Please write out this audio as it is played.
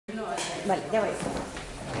Vale, ya voy.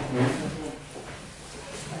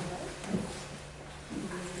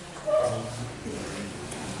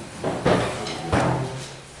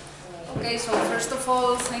 Okay, so first of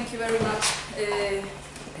all, thank you very much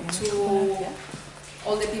to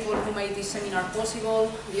all the people who made this seminar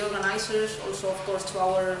possible, the organizers, also of course to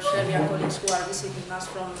our Serbian colleagues who are visiting us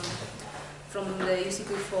from the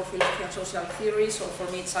Institute for Philosophy and Social Theory. So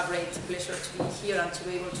for me it's a great pleasure to be here and to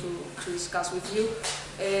be able to discuss with you.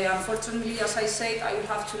 Unfortunately, as I said, I will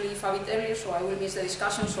have to leave a bit earlier, so I will miss the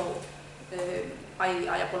discussion, so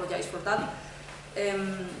I apologize for that.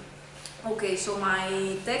 Okay, so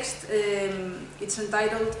my text, it's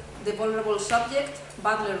entitled The Vulnerable Subject,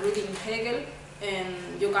 Butler reading Hegel, and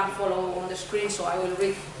you can follow on the screen, so I will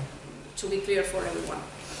read to be clear for everyone.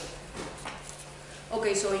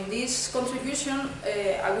 Okay, so in this contribution,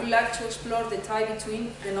 I would like to explore the tie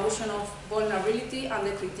between the notion of vulnerability and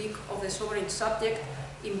the critique of the sovereign subject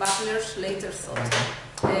in Butler's later thought.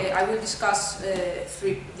 I will discuss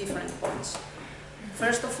 3 different points.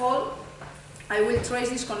 First of all, I will trace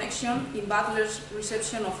this connection in Butler's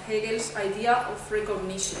reception of Hegel's idea of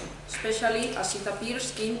recognition, especially as it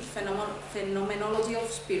appears in Phenomenology of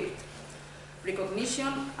Spirit.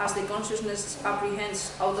 Recognition, as the consciousness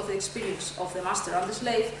apprehends out of the experience of the master and the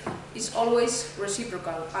slave, is always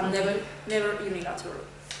reciprocal and never unilateral.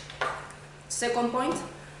 Second point,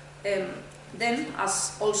 then,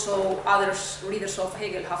 as also other readers of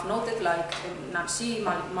Hegel have noted, like Nancy,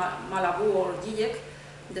 Malabou or Zizek,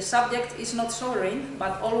 the subject is not sovereign,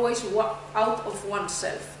 but always out of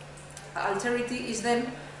oneself. Alterity is then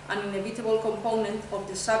an inevitable component of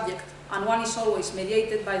the subject, and one is always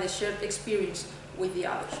mediated by the shared experience with the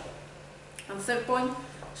others. And third point,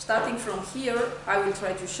 starting from here, I will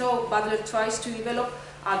try to show Butler tries to develop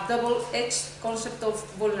a double-edged concept of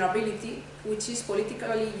vulnerability, which is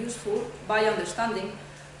politically useful by understanding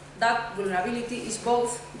that vulnerability is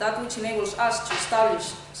both that which enables us to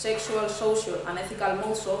establish sexual, social, and ethical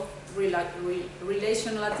modes of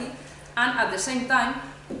relationality, and at the same time,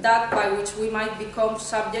 that by which we might become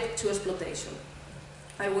subject to exploitation.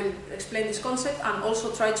 I will explain this concept and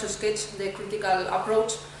also try to sketch the critical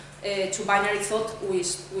approach to binary thought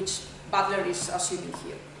which Butler is assuming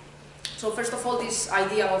here. So first of all, this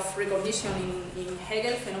idea of recognition in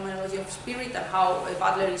Hegel, Phenomenology of Spirit, and how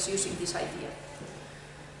Butler is using this idea.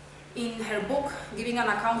 In her book, Giving an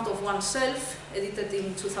Account of Oneself, edited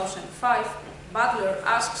in 2005, Butler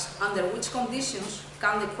asks under which conditions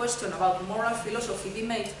can the question about moral philosophy be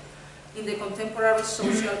made in the contemporary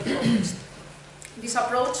social context. This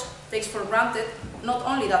approach takes for granted not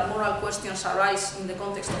only that moral questions arise in the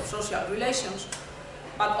context of social relations,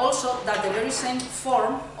 but also that the very same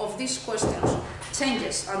form of these questions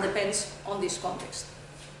changes and depends on this context.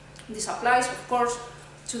 This applies, of course,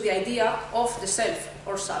 to the idea of the self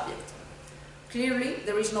or subject. Clearly,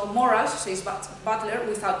 there is no morals, says Butler,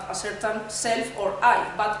 without a certain self or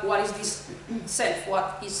I. But what is this self?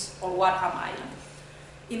 What is or what am I?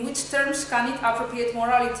 In which terms can it appropriate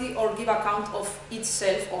morality or give account of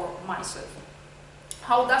itself or myself?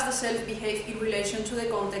 How does the self behave in relation to the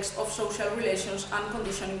context of social relations and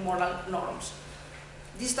conditioning moral norms?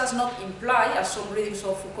 This does not imply, as some readings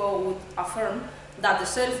of Foucault would affirm, that the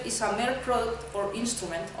self is a mere product or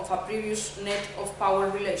instrument of a previous net of power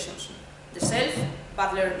relations. The self,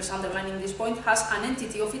 Butler is underlining this point, has an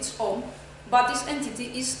entity of its own, but this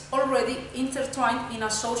entity is already intertwined in a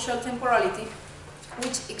social temporality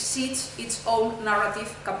which exceeds its own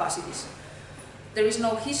narrative capacities. There is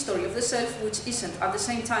no history of the self which isn't, at the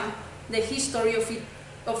same time, the history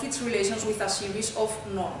of its relations with a series of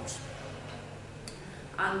norms.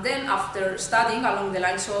 And then, after studying along the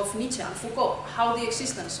lines of Nietzsche and Foucault how the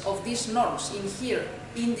existence of these norms inhere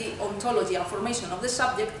in the ontology and formation of the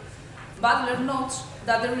subject, Butler notes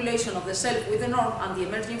that the relation of the self with the norm and the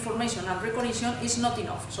emerging formation and recognition is not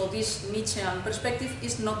enough. So this Nietzschean perspective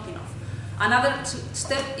is not enough. Another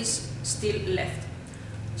step is still left.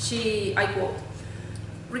 I quote,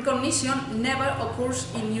 "Recognition never occurs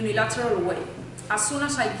in unilateral way. As soon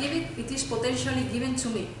as I give it, it is potentially given to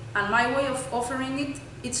me, and my way of offering it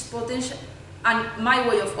is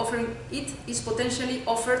potentially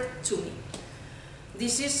offered to me."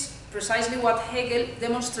 This is precisely what Hegel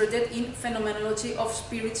demonstrated in Phenomenology of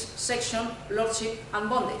Spirit's section, Lordship and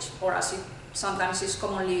Bondage, or as it sometimes is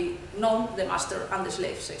commonly known, the master and the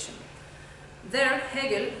slave section. There,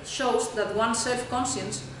 Hegel shows that one's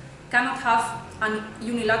self-conscience cannot have an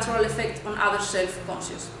unilateral effect on other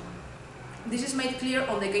self-conscious. This is made clear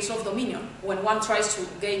on the case of dominion, when one tries to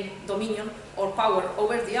gain dominion or power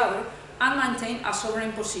over the other and maintain a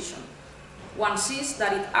sovereign position. One sees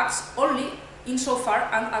that it acts only insofar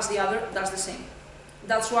and as the other does the same.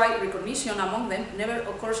 That's why recognition among them never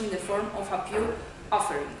occurs in the form of a pure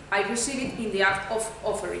offering. I receive it in the act of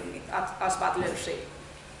offering it, as Butler said.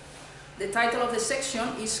 The title of the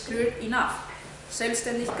section is clear enough.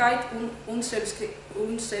 Selbstständigkeit und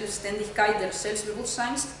Unselbstständigkeit der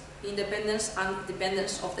Selbstbewusstseins, independence and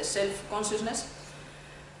dependence of the self-consciousness.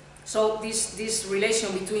 So this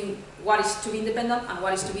relation between what is to be independent and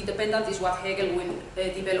what is to be dependent is what Hegel will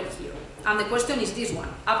develop here. And the question is this one: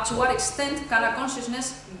 up to what extent can a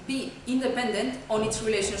consciousness be independent on its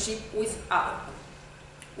relationship with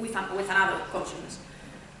another consciousness?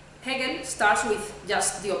 Hegel starts with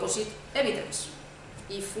just the opposite evidence.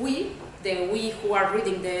 If we who are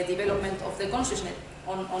reading the development of the consciousness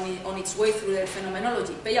on its way through the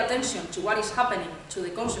phenomenology, pay attention to what is happening to the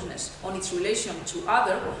consciousness on its relation to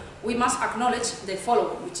other, we must acknowledge the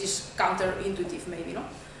following, which is counterintuitive maybe, no?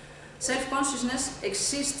 Self-consciousness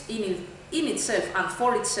exists in itself and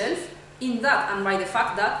for itself, in that and by the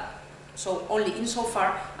fact that, so only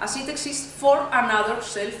insofar as it exists for another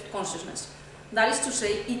self-consciousness. That is to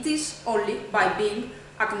say, it is only by being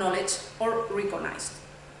acknowledged or recognized.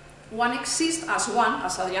 One exists as one,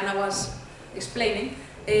 as Adriana was explaining,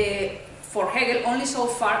 for Hegel only so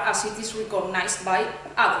far as it is recognized by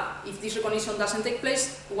other. If this recognition doesn't take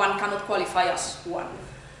place, one cannot qualify as one.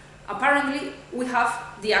 Apparently, we have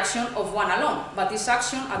the action of one alone, but this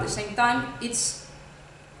action at the same time is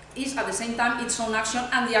at the same time its own action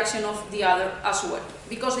and the action of the other as well,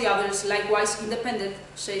 because the other is likewise independent,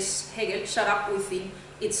 says Hegel, shut up within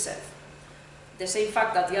itself. The same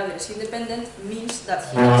fact that the other is independent means that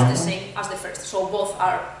he is the same as the first, so both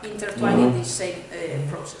are intertwined in this same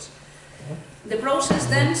process. The process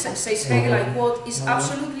then, says Hegel, I quote, is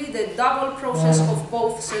absolutely the double process of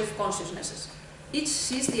both self-consciousnesses. Each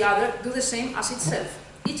sees the other do the same as itself.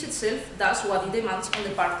 Each itself does what it demands on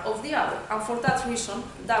the part of the other, and for that reason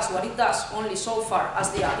does what it does only so far as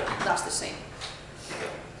the other does the same.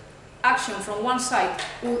 Action from one side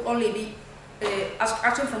would only be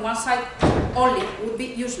would be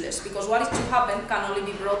useless, because what is to happen can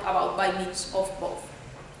only be brought about by means of both.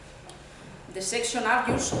 The section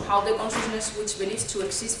argues how the consciousness which believes to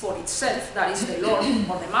exist for itself, that is the Lord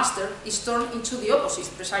or the Master, is turned into the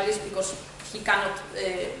opposite, precisely because he cannot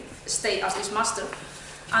stay as this Master,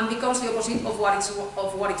 and becomes the opposite of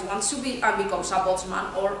what it wants to be, and becomes a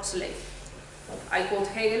bondsman or slave. I quote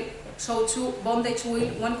Hegel, so too bondage will,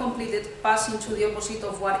 when completed, pass into the opposite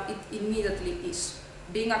of what it immediately is.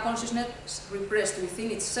 Being a consciousness repressed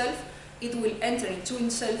within itself, it will enter into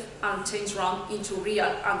itself and change round into real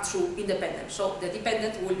and true independence. So the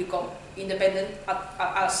dependent will become independent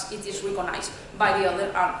as it is recognized by the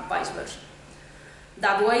other and vice versa.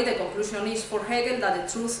 That way, the conclusion is for Hegel that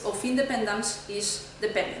the truth of independence is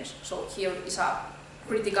dependence. So here is a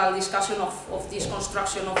critical discussion of this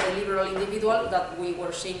construction of the liberal individual that we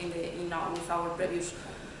were seeing with our previous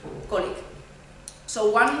colleague.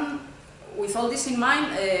 So with all this in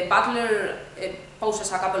mind, Butler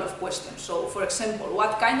poses a couple of questions. So, for example,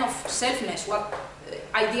 what kind of selfness, what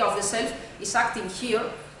idea of the self is acting here,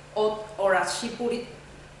 or as she put it,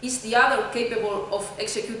 is the other capable of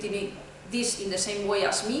executing this in the same way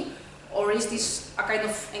as me, or is this a kind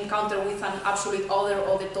of encounter with an absolute other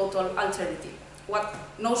or the total alternative? What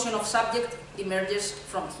notion of subject emerges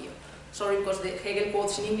from here? Sorry, because the Hegel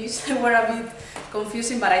quotes in English were a bit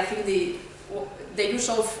confusing, but I think the use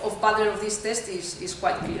of Butler of this test is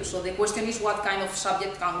quite clear. So the question is, what kind of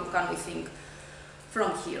subject can we think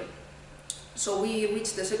from here? So we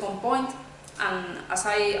reach the second point, and as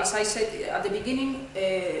I said at the beginning,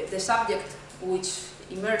 the subject which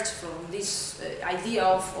emerged from this idea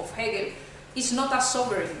of Hegel is not a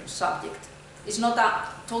sovereign subject. It's not a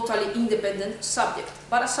totally independent subject,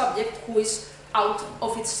 but a subject who is out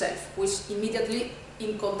of itself, who is immediately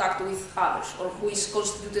in contact with others, or who is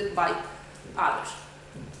constituted by others.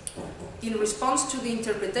 In response to the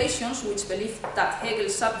interpretations which believe that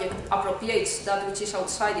Hegel's subject appropriates that which is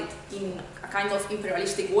outside it in a kind of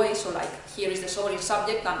imperialistic way, so like here is the sovereign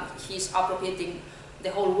subject and he is appropriating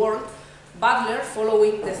the whole world, Butler,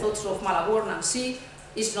 following the thoughts of Malabor and C,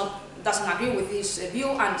 doesn't agree with this view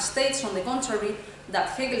and states, on the contrary, that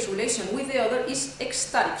Hegel's relation with the other is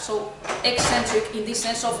ecstatic, so eccentric in the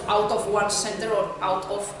sense of out of one's center or out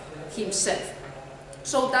of himself.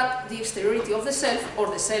 So that the exteriority of the self, or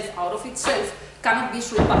the self out of itself, cannot be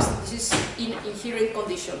surpassed. This is an inherent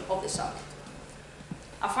condition of the subject.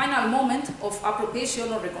 A final moment of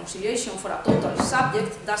appropriation or reconciliation for a total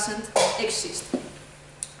subject doesn't exist.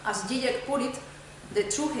 As Zizek put it, the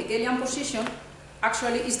true Hegelian position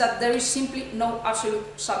actually is that there is simply no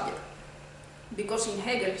absolute subject, because in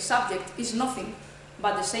Hegel, subject is nothing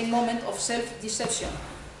but the same moment of self-deception,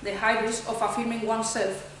 the high risk of affirming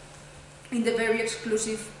oneself in the very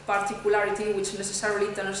exclusive particularity which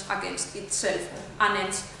necessarily turns against itself and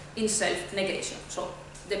ends in self-negation. So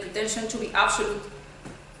the pretension to be absolute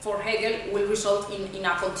for Hegel will result in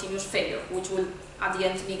a continuous failure, which will at the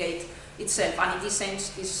end negate itself. And in this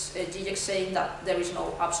sense is Zizek saying that there is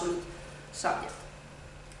no absolute subject.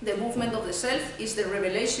 The movement of the self is the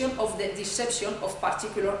revelation of the deception of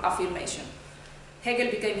particular affirmation. Hegel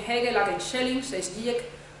became Hegel against Schelling, says Zizek,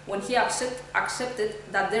 when he accepted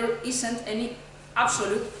that there isn't any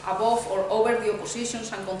absolute above or over the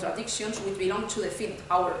oppositions and contradictions which belong to the finite,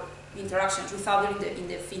 our interactions with other in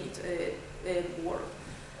the finite world.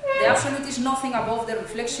 The absolute is nothing above the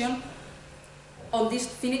reflection on these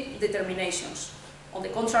finite determinations. On the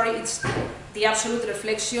contrary, it's the absolute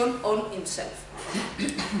reflection on himself.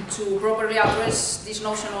 To properly address this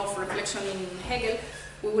notion of reflection in Hegel,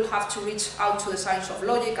 we will have to reach out to the science of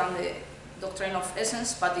logic and the doctrine of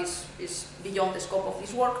essence, but this is beyond the scope of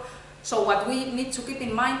this work. So what we need to keep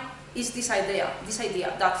in mind is this idea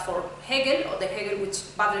that for Hegel, or the Hegel which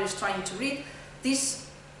Butler is trying to read, this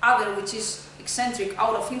other which is eccentric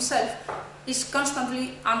out of himself is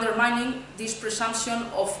constantly undermining this presumption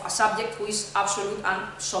of a subject who is absolute and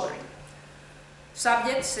sovereign.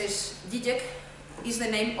 Subject, says Zizek, is the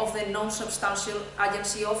name of the non-substantial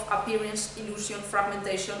agency of appearance, illusion,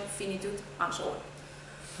 fragmentation, finitude, and so on.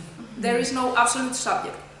 There is no absolute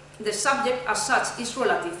subject. The subject as such is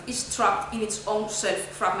relative, is trapped in its own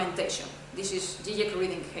self-fragmentation. This is Zizek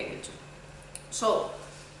reading Hegel too. So,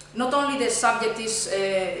 not only the subject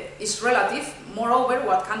is relative, moreover,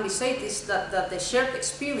 what can be said is that the shared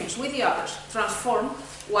experience with the others transform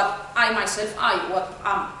what I myself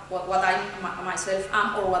am,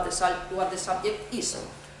 or what the subject is.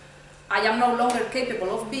 I am no longer capable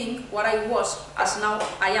of being what I was, as now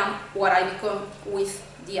I am what I become with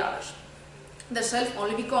the others. The self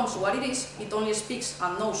only becomes what it is, it only speaks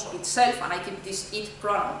and knows itself, and I keep this it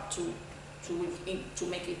pronoun to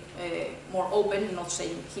make it more open, not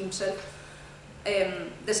saying himself.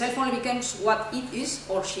 The self only becomes what it is,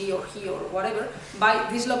 or she or he or whatever, by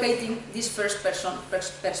dislocating this first person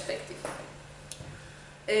perspective.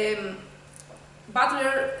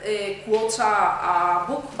 Butler quotes a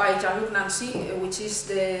book by Jean-Luc Nancy, which is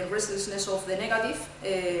The Restlessness of the Negative,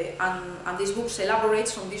 and this book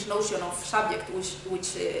elaborates on this notion of subject which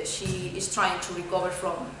she is trying to recover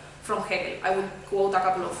from Hegel. I will quote a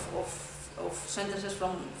couple of sentences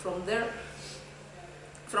from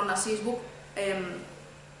Nancy's book.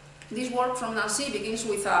 This work from Nancy begins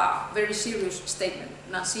with a very serious statement.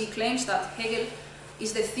 Nancy claims that Hegel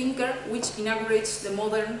is the thinker which inaugurates the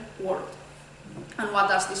modern world. And what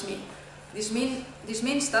does this mean? This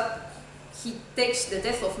means that he takes the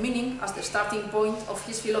death of meaning as the starting point of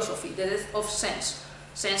his philosophy, the death of sense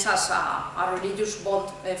as a religious bond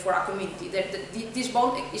for a community. This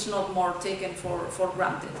bond is not more taken for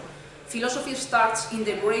granted. Philosophy starts in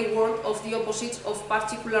the grey world of the opposites of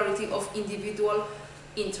particularity of individual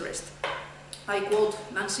interest. I quote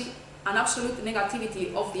Nancy, "An absolute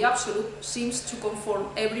negativity of the absolute seems to conform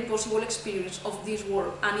every possible experience of this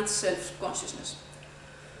world and its self-consciousness."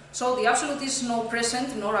 So the absolute is nor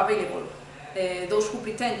present nor available. Those who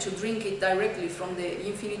pretend to drink it directly from the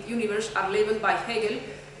infinite universe are labeled by Hegel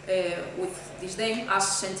with disdain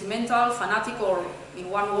as sentimental, fanatic, or, in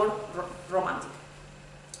one word, romantic.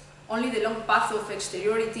 Only the long path of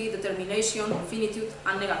exteriority, determination, finitude,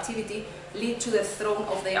 and negativity lead to the throne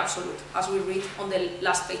of the absolute, as we read on the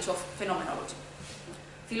last page of Phenomenology.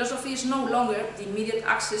 Philosophy is no longer the immediate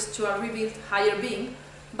access to a revealed higher being,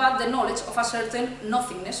 but the knowledge of a certain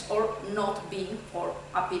nothingness or not being or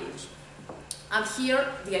appearance. And here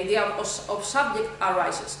the idea of subject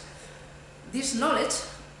arises. This knowledge,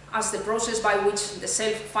 as the process by which the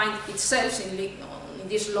self finds itself in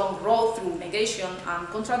this long road through negation and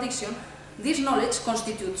contradiction, this knowledge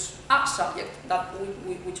constitutes a subject,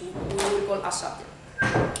 which we will call a subject.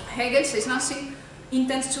 Hegel, says Nancy,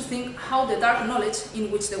 intends to think how the dark knowledge in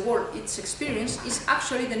which the world is experienced is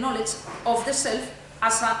actually the knowledge of the self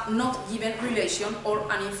as a not given relation or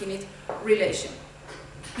an infinite relation.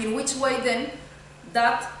 In which way then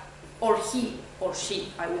that, or he, or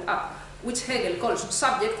she, I would add, which Hegel calls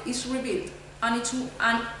subject, is revealed, and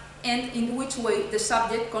in which way the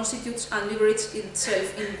subject constitutes and liberates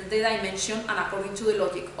itself in the dimension and according to the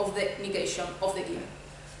logic of the negation of the given.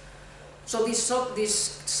 So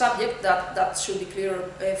this subject, that should be clear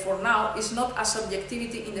for now, is not a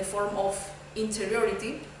subjectivity in the form of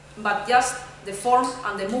interiority, but just the form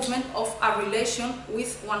and the movement of a relation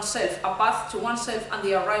with oneself, a path to oneself and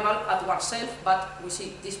the arrival at oneself, but we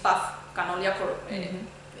see this path can only occur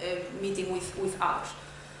meeting with others.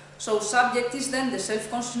 So subject is then the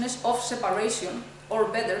self-consciousness of separation, or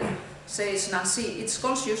better, says Nancy, it's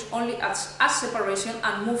conscious only as separation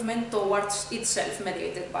and movement towards itself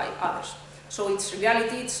mediated by others. So its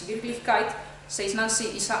reality, its Wirklichkeit, says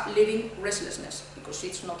Nancy, is a living restlessness, because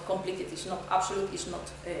it's not completed, it's not absolute, it's not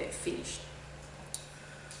finished.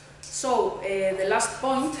 So the last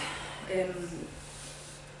point,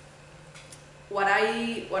 what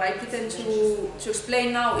I pretend to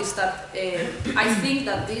explain now is that I think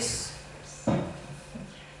that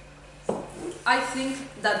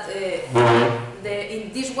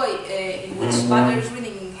in this way in which Butler is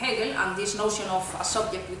reading Hegel and this notion of a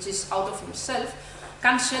subject which is out of himself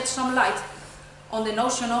can shed some light on the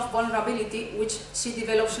notion of vulnerability which she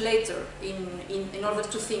develops later in order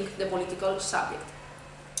to think the political subject.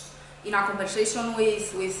 In a conversation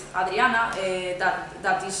with Adriana,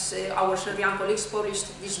 that is our Serbian colleagues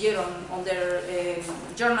published this year on their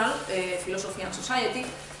journal, Philosophy and Society,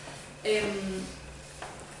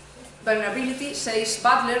 vulnerability, says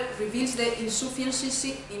Butler, reveals the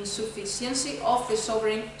insufficiency of the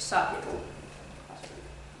sovereign subject.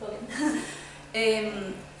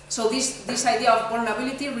 So this idea of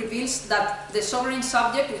vulnerability reveals that the sovereign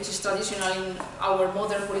subject, which is traditional in our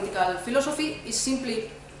modern political philosophy, is simply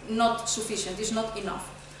not sufficient, is not enough.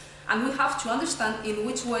 And we have to understand in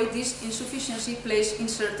which way this insufficiency plays in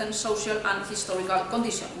certain social and historical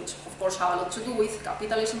conditions, which of course have a lot to do with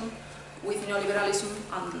capitalism, with neoliberalism,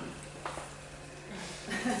 and...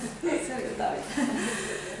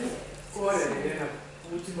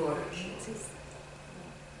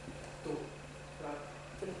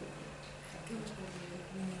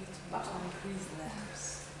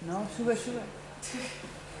 No, sube.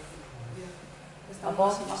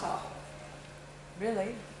 Above? Más abajo.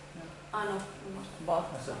 Really? No. Ah, no. Above.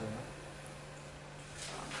 No.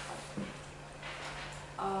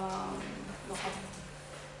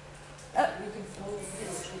 You can follow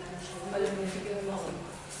this.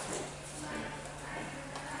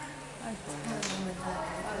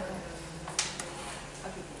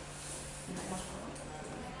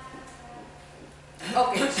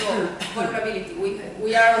 Okay, so vulnerability.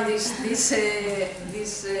 We are on this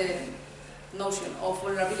notion of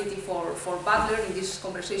vulnerability for Butler in this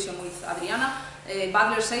conversation with Adriana.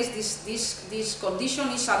 Butler says this condition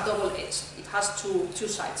is a double-edged. It has two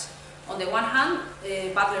sides. On the one hand,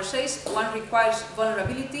 Butler says one requires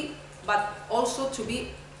vulnerability, but also to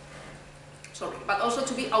be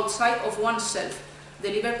outside of oneself,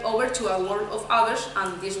 delivered over to a world of others,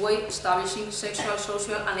 and this way establishing sexual,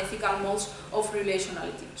 social, and ethical modes of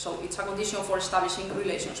relationality. So it's a condition for establishing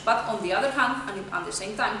relations. But on the other hand, and at the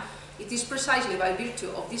same time, it is precisely by virtue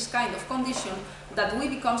of this kind of condition that we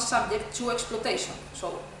become subject to exploitation.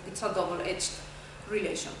 So it's a double-edged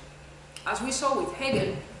relation. As we saw with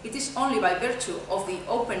Hegel, it is only by virtue of the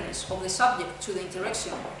openness of the subject to the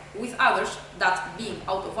interaction with others, that being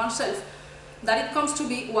out of oneself, that it comes to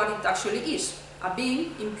be what it actually is, a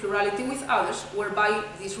being in plurality with others, whereby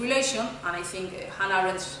this relation, and I think Hannah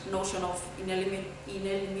Arendt's notion of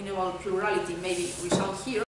ineliminable plurality maybe resound here,